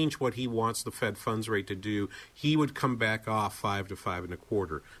change what he wants the Fed funds rate to do. He would come back off 5 to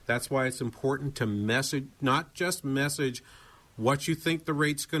 5.25%. That's why it's important to message, not just message what you think the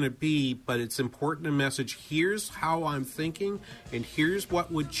rate's going to be, but it's important to message, here's how I'm thinking, and here's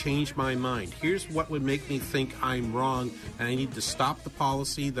what would change my mind. Here's what would make me think I'm wrong, and I need to stop the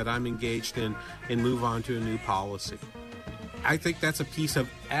policy that I'm engaged in and move on to a new policy. I think that's a piece of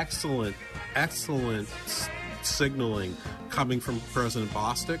excellent signaling coming from President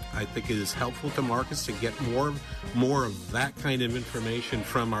Bostic. I think it is helpful to markets to get more of that kind of information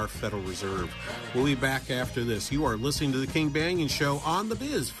from our Federal Reserve. We'll be back after this. You are listening to the King Banaian Show on the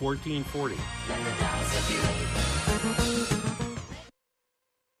Biz 1440.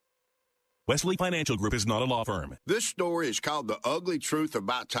 Wesley Financial Group is not a law firm. This story is called The Ugly Truth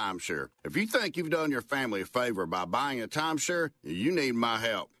About Timeshare. If you think you've done your family a favor by buying a timeshare, you need my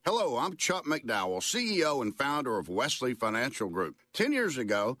help. Hello, I'm Chuck McDowell, CEO and founder of Wesley Financial Group. 10 years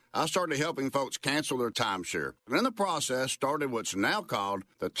ago, I started helping folks cancel their timeshare. And in the process, started what's now called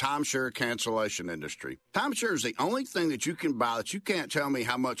the timeshare cancellation industry. Timeshare is the only thing that you can buy that you can't tell me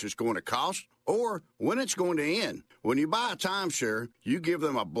how much it's going to cost or when it's going to end. When you buy a timeshare, you give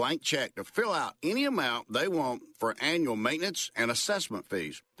them a blank check to fill out any amount they want for annual maintenance and assessment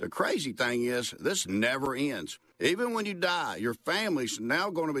fees. The crazy thing is, this never ends. Even when you die, your family's now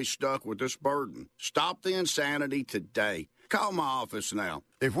going to be stuck with this burden. Stop the insanity today. Call my office now.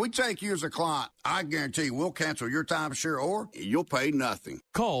 If we take you as a client, I guarantee we'll cancel your timeshare or you'll pay nothing.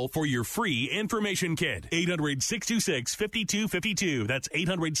 Call for your free information kit. 800-626-5252. That's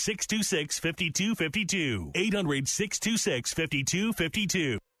 800-626-5252.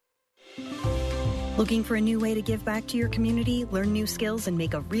 800-626-5252. Looking for a new way to give back to your community, learn new skills, and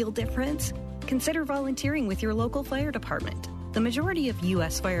make a real difference? Consider volunteering with your local fire department. The majority of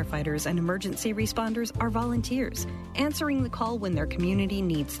U.S. firefighters and emergency responders are volunteers, answering the call when their community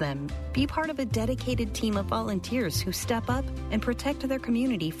needs them. Be part of a dedicated team of volunteers who step up and protect their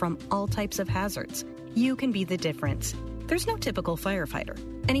community from all types of hazards. You can be the difference. There's no typical firefighter.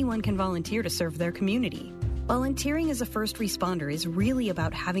 Anyone can volunteer to serve their community. Volunteering as a first responder is really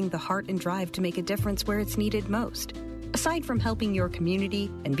about having the heart and drive to make a difference where it's needed most. Aside from helping your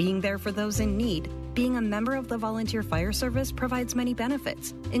community and being there for those in need, being a member of the Volunteer Fire Service provides many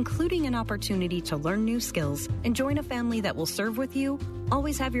benefits, including an opportunity to learn new skills and join a family that will serve with you,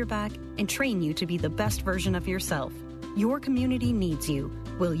 always have your back, and train you to be the best version of yourself. Your community needs you.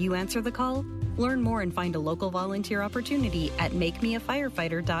 Will you answer the call? Learn more and find a local volunteer opportunity at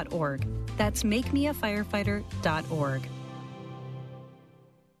makemeafirefighter.org. That's makemeafirefighter.org.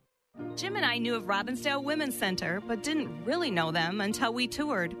 Jim and I knew of Robbinsdale Women's Center, but didn't really know them until we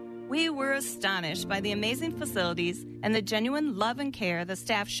toured. We were astonished by the amazing facilities and the genuine love and care the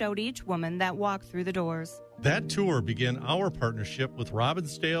staff showed each woman that walked through the doors. That tour began our partnership with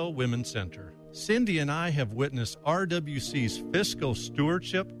Robbinsdale Women's Center. Cindy and I have witnessed RWC's fiscal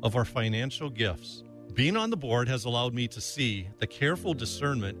stewardship of our financial gifts. Being on the board has allowed me to see the careful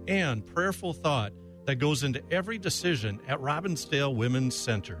discernment and prayerful thought that goes into every decision at Robbinsdale Women's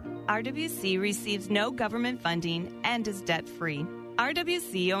Center. RWC receives no government funding and is debt-free.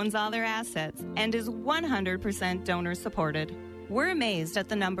 RWC owns all their assets and is 100% donor-supported. We're amazed at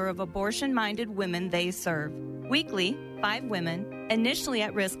the number of abortion-minded women they serve. Weekly, 5 women, initially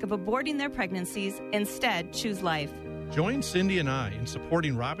at risk of aborting their pregnancies, instead choose life. Join Cindy and I in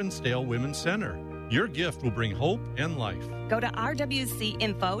supporting Robbinsdale Women's Center. Your gift will bring hope and life. Go to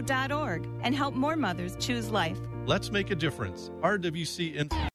rwcinfo.org and help more mothers choose life. Let's make a difference. RWC Info.